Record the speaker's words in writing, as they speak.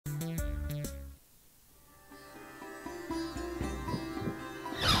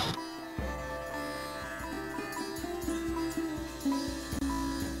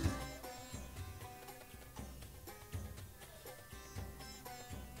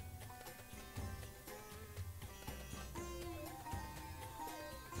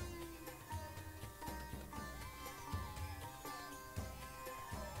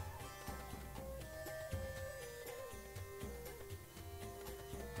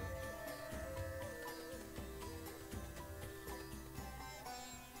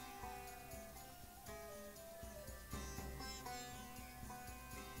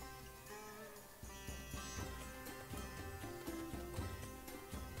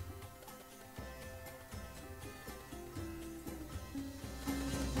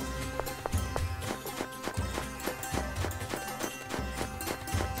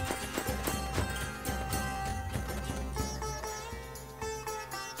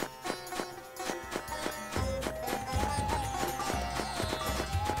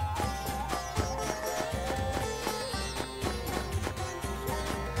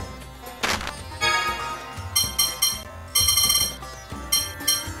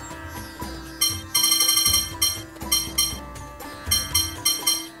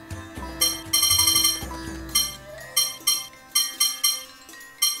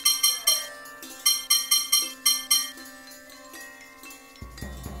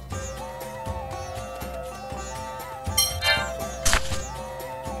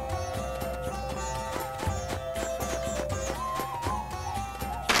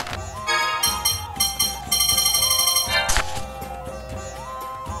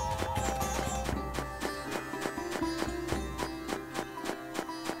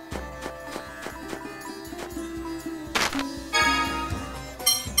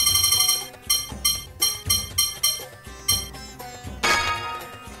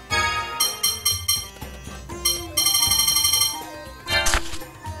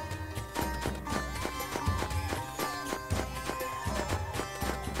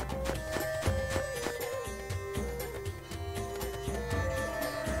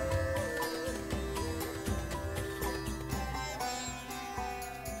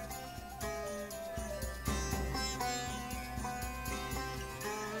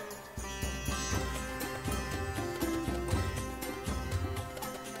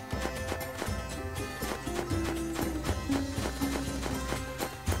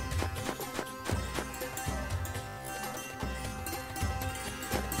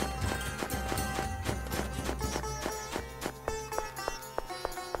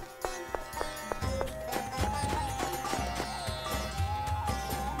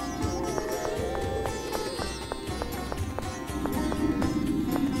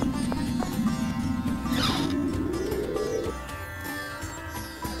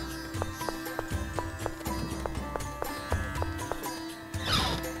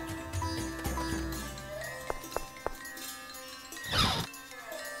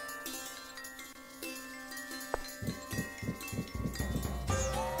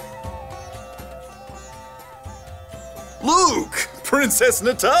Look! Princess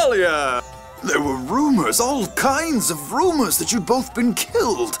Natalia! There were rumors, all kinds of rumors that you'd both been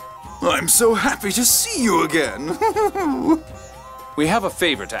killed. I'm so happy to see you again. We have a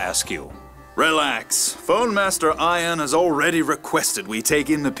favor to ask you. Relax. Fon Master Ion has already requested we take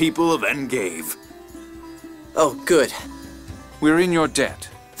in the people of Engave. Oh, good. We're in your debt.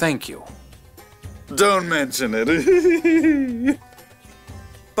 Thank you. Don't mention it.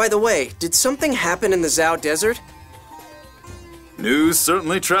 By the way, did something happen in the Zhao Desert? News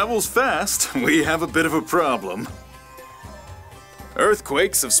certainly travels fast. We have a bit of a problem.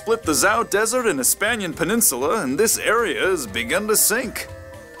 Earthquakes have split the Zhao Desert and Hispanian Peninsula, and this area has begun to sink.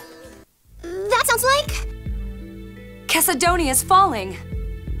 That sounds like... Cassidonia is falling.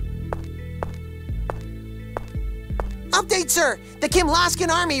 Update, sir! The Kimlascan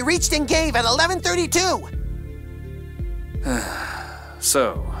army reached Engave at 11:32!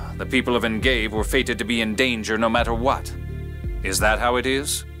 So, the people of Engave were fated to be in danger no matter what. Is that how it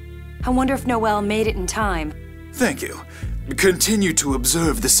is? I wonder if Noelle made it in time. Thank you. Continue to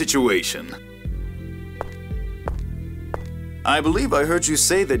observe the situation. I believe I heard you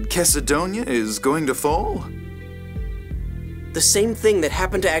say that Cassidonia is going to fall? The same thing that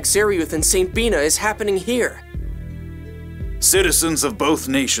happened to Axariuth and St. Bina is happening here. Citizens of both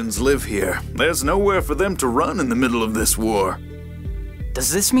nations live here. There's nowhere for them to run in the middle of this war.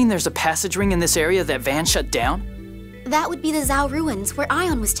 Does this mean there's a passage ring in this area that Van shut down? That would be the Zhao ruins, where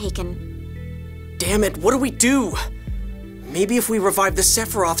Ion was taken. Damn it, what do we do? Maybe if we revive the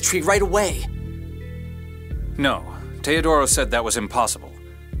Sephiroth tree right away. No. Teodoro said that was impossible.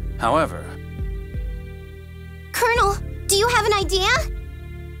 However... Colonel, do you have an idea?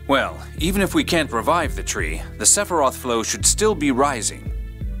 Well, even if we can't revive the tree, the Sephiroth flow should still be rising.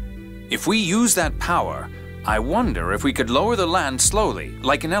 If we use that power, I wonder if we could lower the land slowly,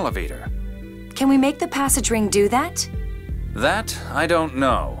 like an elevator. Can we make the passage ring do that? That, I don't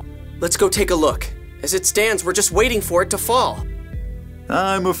know. Let's go take a look. As it stands, we're just waiting for it to fall.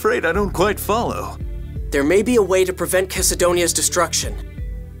 I'm afraid I don't quite follow. There may be a way to prevent Cassidonia's destruction.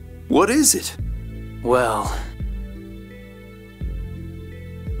 What is it? Well...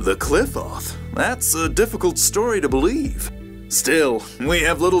 The Cliff-Oth. That's a difficult story to believe. Still, we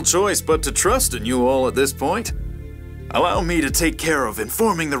have little choice but to trust in you all at this point. Allow me to take care of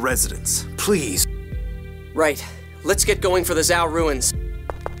informing the residents, please. Right. Let's get going for the Zhao ruins.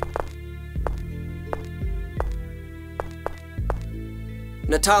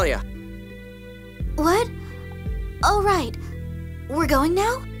 Natalia. What? Oh, right. We're going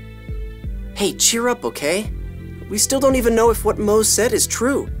now? Hey, cheer up, okay? We still don't even know if what Mo said is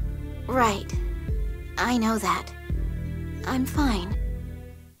true. Right. I know that. I'm fine.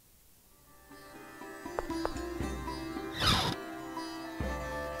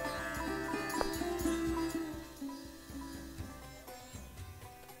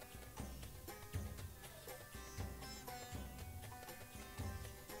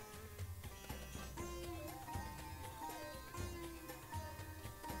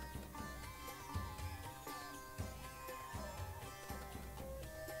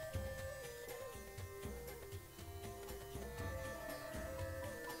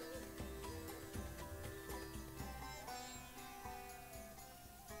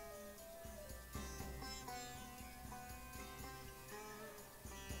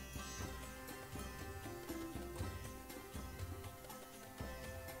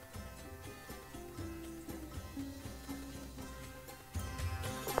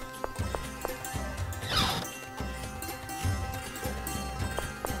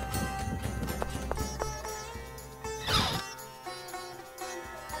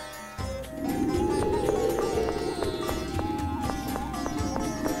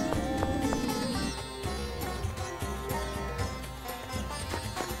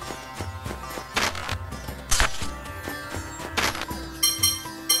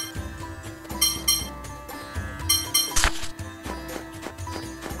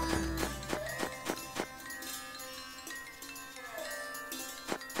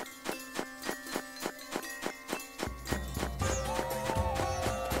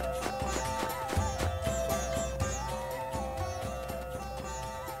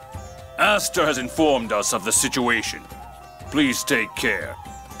 Aster has informed us of the situation. Please take care.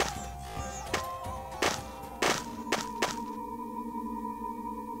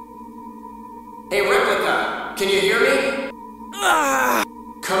 Hey, Replica, can you hear me?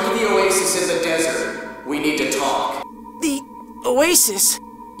 Come to the oasis in the desert. We need to talk. The oasis?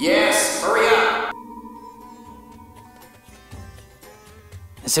 Yes, hurry up.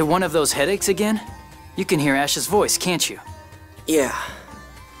 Is it one of those headaches again? You can hear Ash's voice, can't you? Yeah.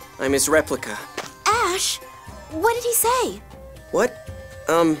 I'm his replica. Asch? What did he say? What?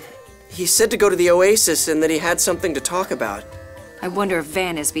 He said to go to the Oasis and that he had something to talk about. I wonder if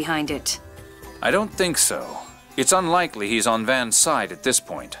Van is behind it. I don't think so. It's unlikely he's on Van's side at this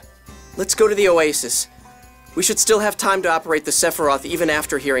point. Let's go to the Oasis. We should still have time to operate the Sephiroth even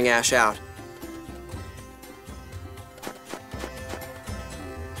after hearing Asch out.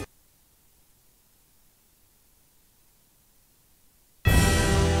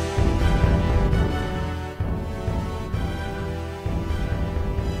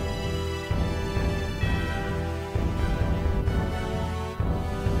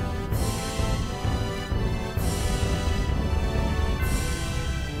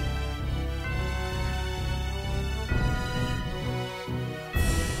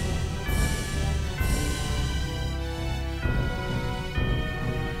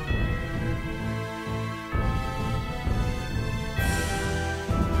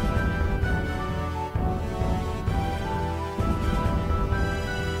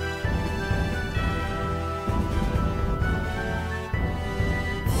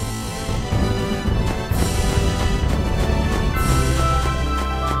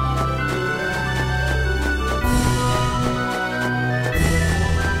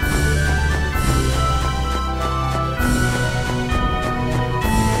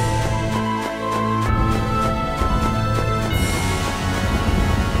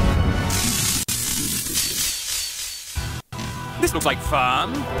 This looks like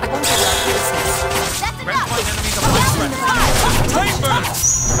fun. That's enough! Time burn!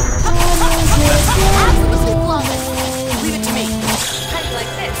 Absolutely flawless! Leave it to me. Kind of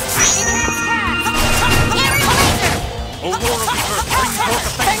like this. Aerial laser! Aurora of the Earth brings forth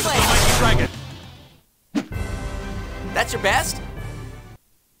the fangs of the mighty dragon. That's your best?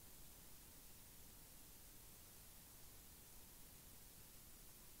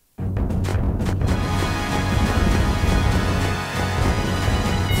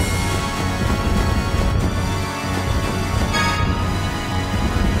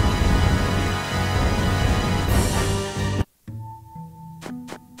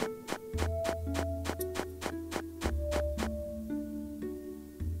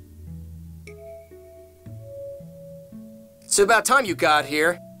 It's about time you got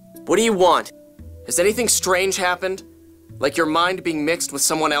here. What do you want? Has anything strange happened? Like your mind being mixed with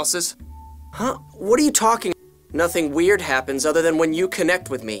someone else's? Huh? What are you talking about? Nothing weird happens other than when you connect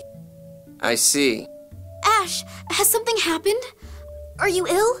with me. I see. Asch, has something happened? Are you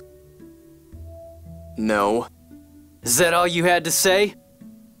ill? No. Is that all you had to say?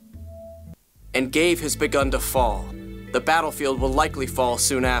 And Gave has begun to fall. The battlefield will likely fall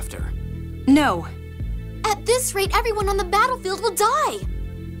soon after. No. At this rate, everyone on the battlefield will die!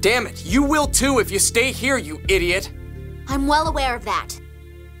 Damn it, you will too if you stay here, you idiot! I'm well aware of that.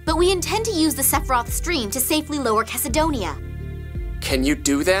 But we intend to use the Sephiroth stream to safely lower Chesedonia. Can you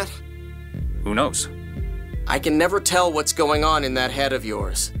do that? Who knows? I can never tell what's going on in that head of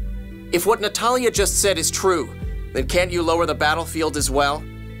yours. If what Natalia just said is true, then can't you lower the battlefield as well?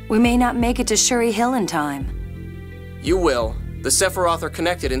 We may not make it to Shuri Hill in time. You will. The Sephiroth are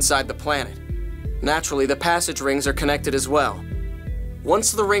connected inside the planet. Naturally, the passage rings are connected as well.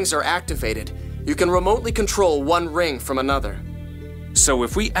 Once the rings are activated, you can remotely control one ring from another. So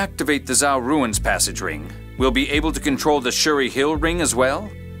if we activate the Zhao Ruins passage ring, we'll be able to control the Shuri Hill ring as well?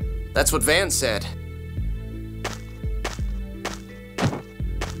 That's what Van said.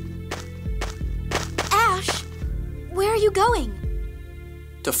 Asch, where are you going?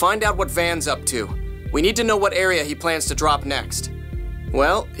 To find out what Van's up to, we need to know what area he plans to drop next.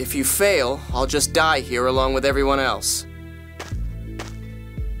 Well, if you fail, I'll just die here along with everyone else.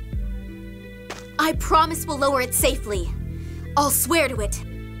 I promise we'll lower it safely. I'll swear to it.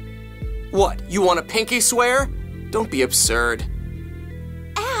 What, you want a pinky swear? Don't be absurd.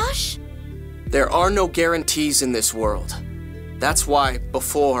 Asch? There are no guarantees in this world. That's why,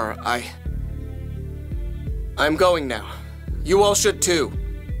 before, I'm going now. You all should too.